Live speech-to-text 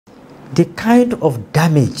the kind of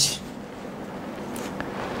damage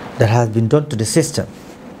that has been done to the system,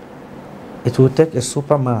 it will take a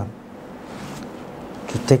Superman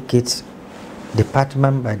to take it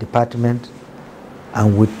department by department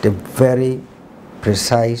and with a very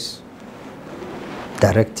precise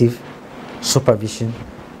directive, supervision,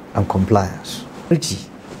 and compliance.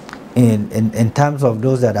 In terms of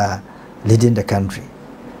those that are leading the country,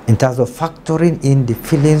 in terms of factoring in the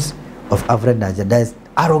feelings of average Nigerian, there is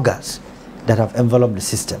arrogance that have enveloped the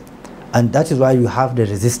system. And that is why you have the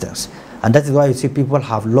resistance. And that is why you see people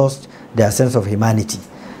have lost their sense of humanity.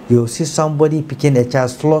 You see somebody picking a child,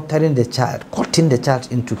 slaughtering the child, cutting the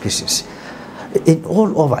child into pieces.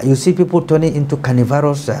 All over, you see people turning into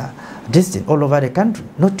carnivorous distance all over the country,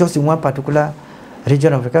 not just in one particular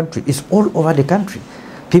region of the country. It's all over the country.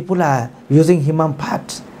 People are using human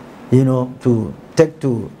parts, you know, to take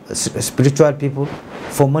to spiritual people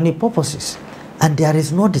for money purposes. And there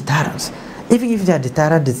is no deterrence. Even if they are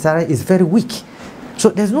deterrent, the deterrent is very weak. So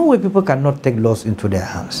there's no way people cannot take laws into their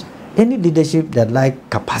hands. Any leadership that like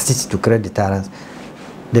capacity to create deterrence,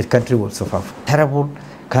 the country will suffer. Terrible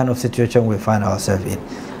kind of situation we find ourselves in.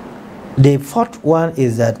 The fourth one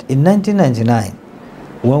is that in 1999,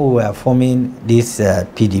 when we were forming this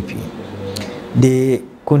PDP, the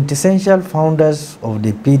quintessential founders of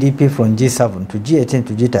the PDP from G7 to G18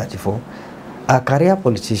 to G34 are career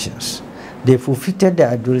politicians. They forfeited their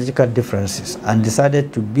ideological differences and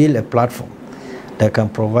decided to build a platform that can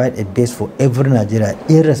provide a base for every Nigerian,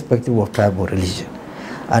 irrespective of tribe or religion.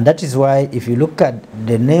 And that is why, if you look at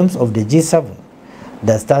the names of the G7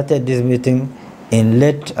 that started this meeting in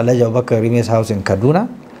late Alhaji Abubakar Rimi's house in Kaduna,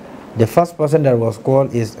 the first person that was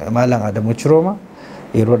called is Malang Adamu Chiroma,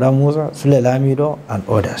 Iroda Musa, Sule Lamido, and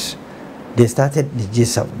others. They started the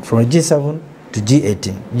G7, from G7 to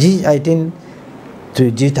G18, G18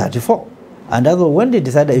 to G34. And that's when they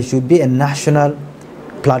decided it should be a national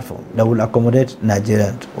platform that will accommodate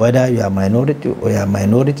Nigerians, whether you are minority or you are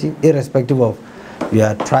minority, irrespective of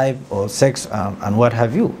your tribe or sex and what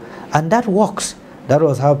have you. And that works. That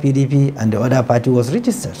was how PDP and the other party was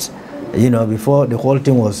registered. You know, before the whole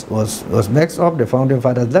thing was mixed up, the founding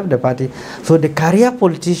fathers left the party. So the career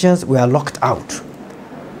politicians were locked out.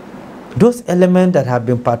 Those elements that have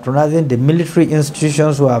been patronizing the military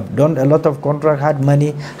institutions who have done a lot of contract, had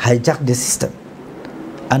money, hijacked the system.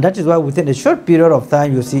 And that is why within a short period of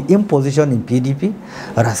time you see imposition in PDP,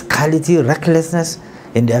 rascality, recklessness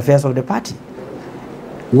in the affairs of the party.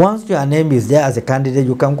 Once your name is there as a candidate,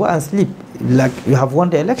 you can go and sleep like you have won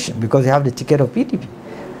the election because you have the ticket of PDP.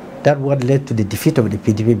 That's what led to the defeat of the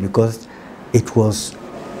PDP, because it was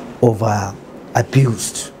over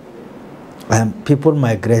abused. And people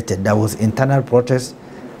migrated. There was internal protest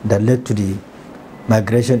that led to the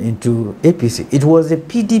migration into APC. It was the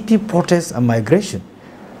PDP protest and migration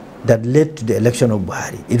that led to the election of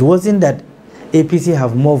Buhari. It wasn't that APC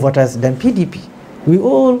have more voters than PDP. We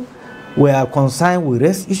all were concerned with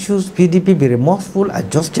race issues. PDP be remorseful,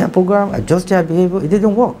 adjust their program, adjust their behavior. It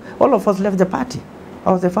didn't work. All of us left the party.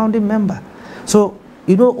 I was a founding member. So,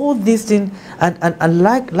 you know, all these things, and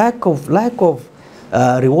lack of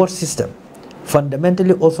reward system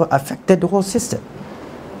fundamentally also affected the whole system.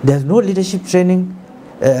 There's no leadership training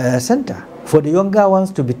center for the younger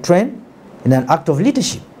ones to be trained in an act of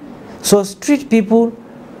leadership. So street people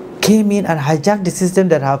came in and hijacked the system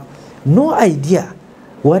that have no idea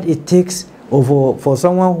what it takes for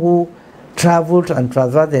someone who traveled and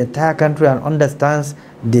traversed the entire country and understands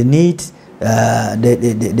the needs,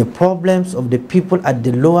 the problems of the people at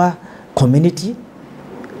the lower community.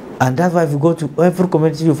 And that's why if you go to every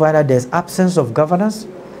community, you find that there's absence of governance,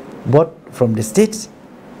 both from the states,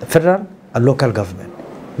 federal, and local government.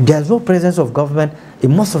 There's no presence of government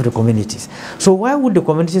in most of the communities. So why would the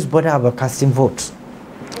communities bother about casting votes,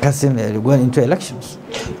 going into elections?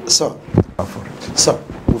 So,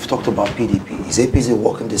 we've talked about PDP. Is APC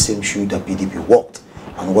walking the same shoe that PDP walked?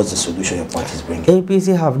 And what's the solution your party is bringing?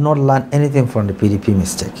 APC have not learned anything from the PDP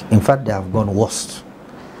mistake. In fact, they have gone worse.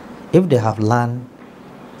 If they have learned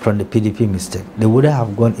from the PDP mistake, they wouldn't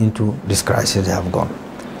have gone into this crisis they have gone.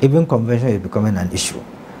 Even convention is becoming an issue.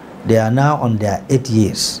 They are now on their 8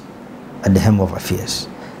 years at the helm of affairs.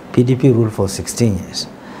 PDP ruled for 16 years.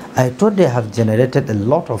 I thought they have generated a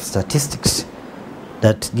lot of statistics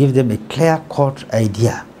that give them a clear-cut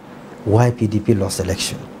idea why PDP lost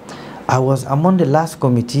election. I was among the last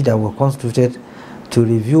committee that were constituted to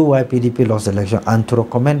review why PDP lost election and to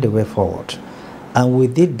recommend the way forward. And we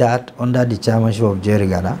did that under the chairmanship of Jerry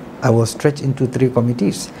Ghana. I was stretched into 3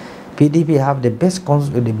 committees. PDP have the best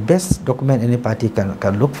document any party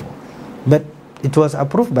can look for. But it was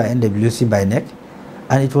approved by NWC, by NEC,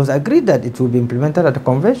 And it was agreed that it would be implemented at the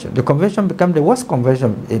convention. The convention became the worst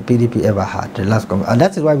convention PDP ever had, the last convention. And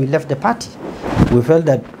that is why we left the party. We felt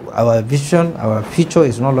that our vision, our future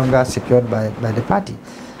is no longer secured by the party.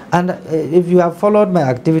 And if you have followed my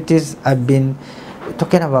activities, I've been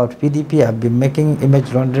talking about PDP, I've been making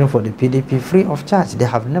image laundering for the PDP free of charge. They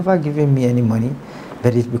have never given me any money,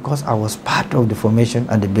 but it's because I was part of the formation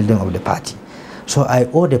and the building of the party. So I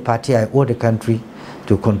owe the party, I owe the country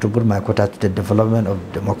to contribute my quota to the development of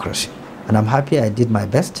democracy. And I'm happy I did my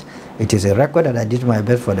best. It is a record that I did my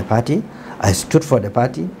best for the party. I stood for the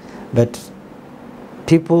party, but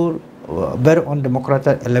people, very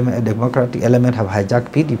undemocratic element have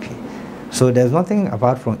hijacked PDP. So there's nothing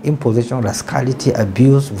apart from imposition, rascality,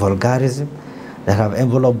 abuse, vulgarism that have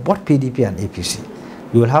enveloped both PDP and APC.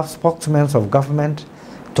 You will have spokesmen of government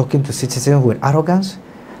talking to citizens with arrogance.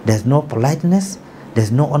 There's no politeness. There's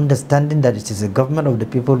no understanding that it is a government of the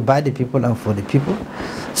people, by the people, and for the people.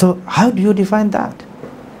 So how do you define that?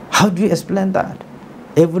 How do you explain that?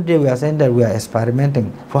 Every day we are saying that we are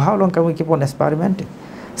experimenting. For how long can we keep on experimenting?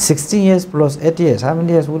 16 years plus 8 years, how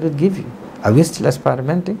many years would it give you? Are we still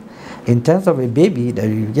experimenting? In terms of a baby that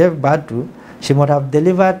you gave birth to, she might have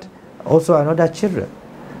delivered also another children.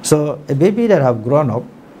 So a baby that have grown up,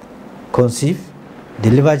 conceived,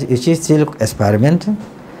 delivered, is she still experimenting?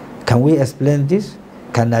 Can we explain this?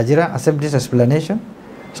 Can Nigeria accept this explanation?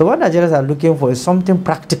 So what Nigerians are looking for is something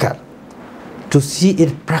practical, to see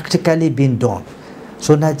it practically being done.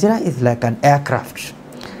 So Nigeria is like an aircraft,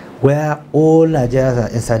 where all Nigerians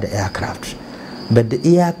are inside the aircraft. But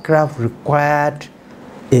the aircraft required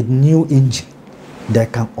a new engine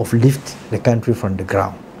that can uplift the country from the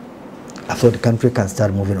ground, so the country can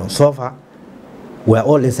start moving on. So far, we're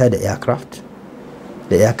all inside the aircraft.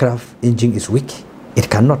 The aircraft engine is weak. It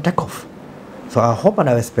cannot take off. So our hope and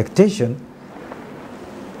our expectation,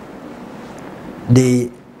 the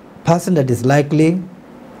person that is likely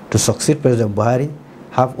to succeed President Buhari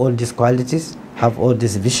have all these qualities, have all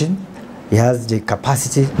this vision. He has the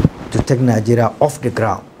capacity to take Nigeria off the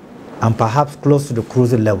ground and perhaps close to the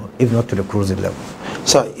cruising level, if not to the cruising level.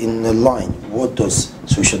 So in the line, what does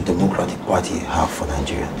Social Democratic Party have for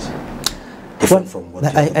Nigerians? Different from what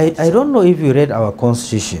I don't know if you read our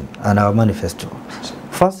constitution and our manifesto.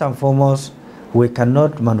 First and foremost, we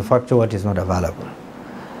cannot manufacture what is not available.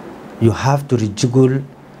 You have to rejiggle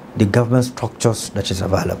the government structures that is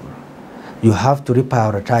available. You have to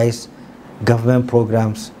reprioritize government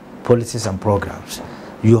programs, policies and programs.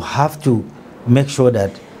 You have to make sure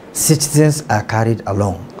that citizens are carried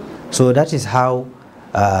along. So that is how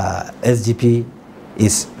SDP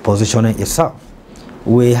is positioning itself.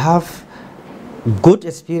 We have good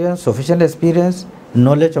experience, sufficient experience,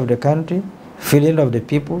 knowledge of the country, feeling of the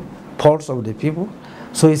people, pulse of the people.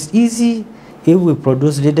 So it's easy if we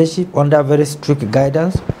produce leadership under very strict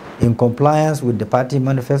guidance in compliance with the party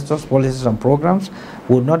manifestos, policies and programs,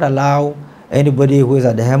 would not allow anybody who is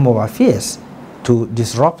at the helm of affairs to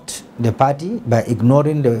disrupt the party by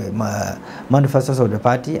ignoring the manifestos of the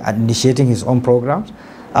party and initiating his own programs.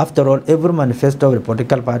 After all, every manifesto of the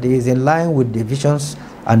political party is in line with the visions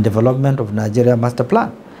and development of Nigeria master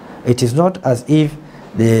plan. It is not as if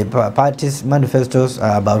the party's manifestos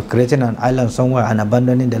are about creating an island somewhere and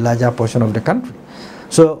abandoning the larger portion of the country.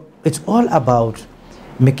 So it's all about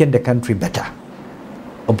making the country better,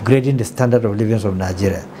 upgrading the standard of living of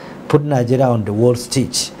Nigeria, put Nigeria on the world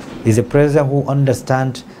stage. Is a president who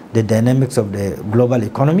understands the dynamics of the global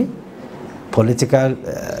economy, political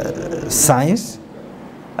science,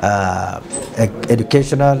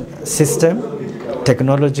 educational system,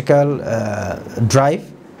 technological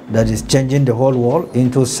drive that is changing the whole world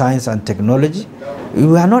into science and technology.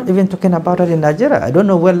 We are not even talking about it in Nigeria. I don't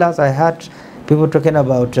know when last I heard people talking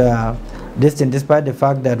about this thing, despite the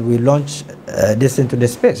fact that we launched this into the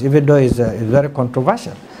space, even though it's very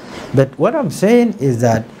controversial. But what I'm saying is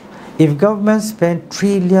that if government spend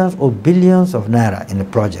trillions or billions of naira in a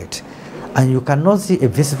project and you cannot see a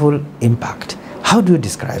visible impact, how do you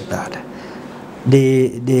describe that?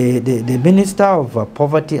 The Minister of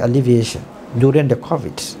Poverty Alleviation during the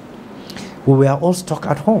COVID, we were all stuck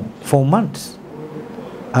at home for months,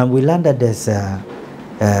 and we learned that there's a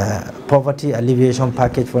poverty alleviation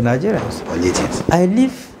package for Nigerians. I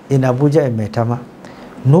live in Abuja in Metama.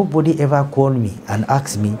 Nobody ever called me and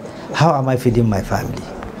asked me, how am I feeding my family?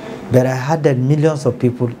 But I heard that millions of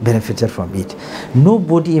people benefited from it.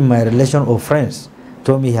 Nobody in my relation or friends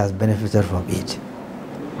told me he has benefited from it.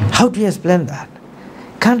 How do you explain that?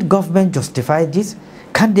 Can't government justify this?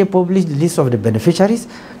 Can't they publish the list of the beneficiaries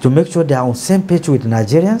to make sure they are on the same page with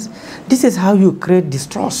Nigerians? This is how you create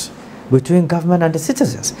distrust between government and the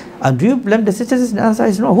citizens. And do you blame the citizens? The answer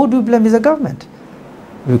is no. Who do you blame is the government.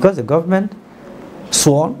 Because the government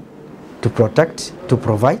sworn to protect, to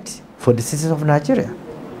provide for the citizens of Nigeria.